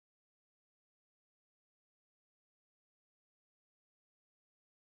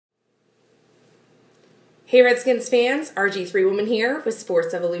Hey Redskins fans, RG3 Woman here with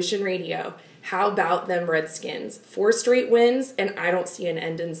Sports Evolution Radio. How about them Redskins? 4 straight wins, and I don't see an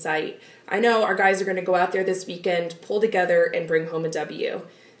end in sight. I know our guys are going to go out there this weekend, pull together, and bring home a W.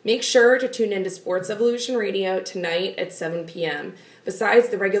 Make sure to tune into Sports Evolution Radio tonight at 7 p.m. Besides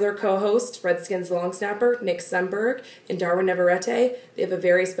the regular co-hosts, Redskins long snapper Nick Sundberg and Darwin Navarrete, they have a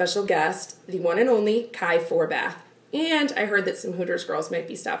very special guest, the one and only Kai Forbath. And I heard that some Hooters girls might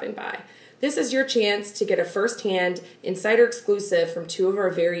be stopping by. This is your chance to get a first-hand, insider exclusive from 2 of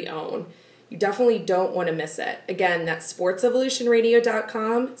our very own. You definitely don't want to miss it. Again, that's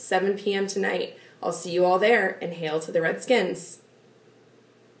sportsevolutionradio.com, 7 p.m. tonight. I'll see you all there, and hail to the Redskins.